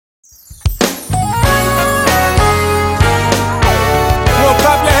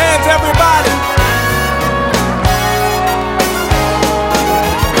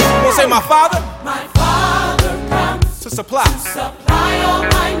My Father comes to supply all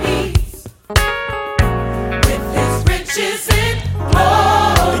my needs with His riches in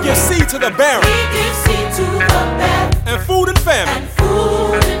glory. He gives seed to the barren. He gives seed to the barren And food and famine.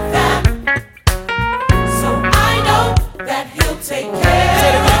 So I know that He'll take care Say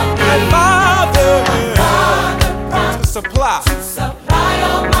it again. of My me. Father Father to supply supply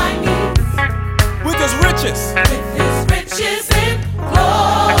all my needs with His riches. with His riches in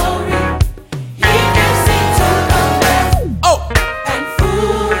glory. He gives seed to the barren and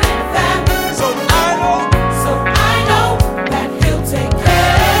food and famine. So I know that He'll take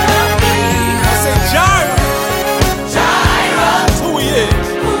care of me. I say Jireh. Jireh, Who He is.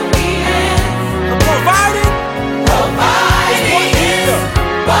 The providing providing what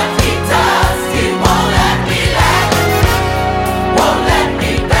He does. He won't let me lack, won't let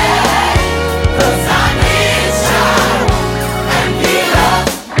me beg, 'cause I'm His child and He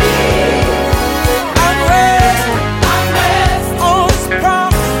loves me. I'm rest I'm rest on His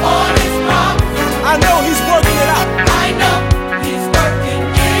promise. on His promise. I know He's working it out. I know He's working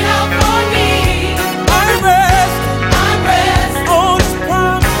it out for me. I rest I'm rest on His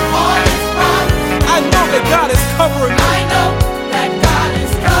promise. on His promise. I know that God is covering me. I know that God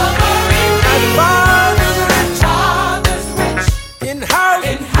is covering And me. Father's rich Father's rich in houses.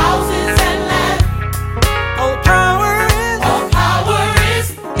 in houses and land. All power is. All power is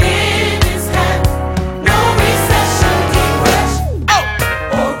in His hand. No recession, depression,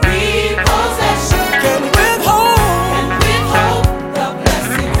 or repossession Can withhold. can withhold the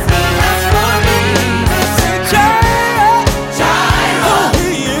blessings He has for me. Say Jireh. Jireh, Who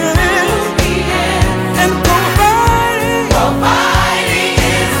He is. who He is, And providing. providing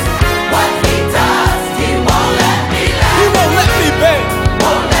is what He does. He won't let me He lack, won't let me beg.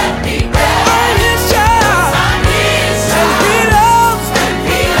 won't let me beg. I'm His child. I'm His And He child loves. and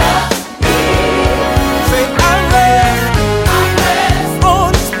He loves me. Say I rest I'm rest on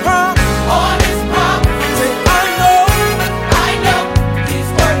His promise. on His promise. Say I know He's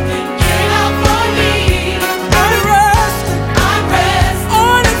working it out for me. I rest I'm rest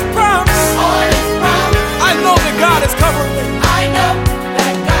on His promise. on His promise. I know that God is covering me. I know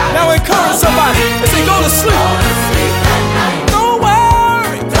that God Now is encourage somebody and say go to Go sleep. to sleep at night. Don't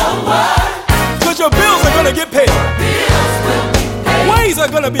worry, Don't worry, cause your bills are gonna get paid. bills will be paid. Ways are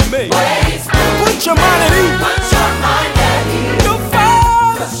gonna be made. Ways will Put your mind at ease. put your mind at ease. Your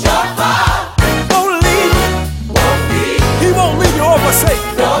Father 'Cause your Father won't leave. won't leave He won't leave you or forsake.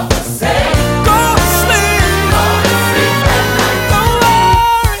 nor forsake. Go to sleep. Go to sleep at night. Don't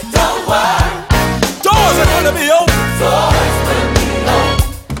worry. Don't worry, Doors are gonna be open. doors will be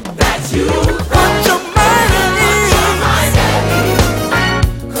open that you Put your mind at put your ease. mind at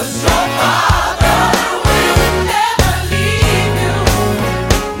ease. 'Cause your Father will never leave you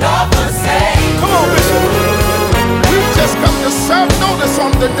nor forsake. Come on, Bishop. We just come to serve notice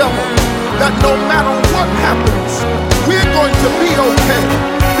on the devil that no matter what happens, we're going to be okay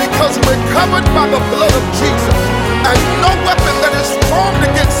because we're covered by the blood of Jesus. And no weapon that is formed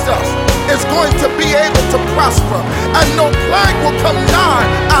against us is going to be able to prosper. And no plague will come nigh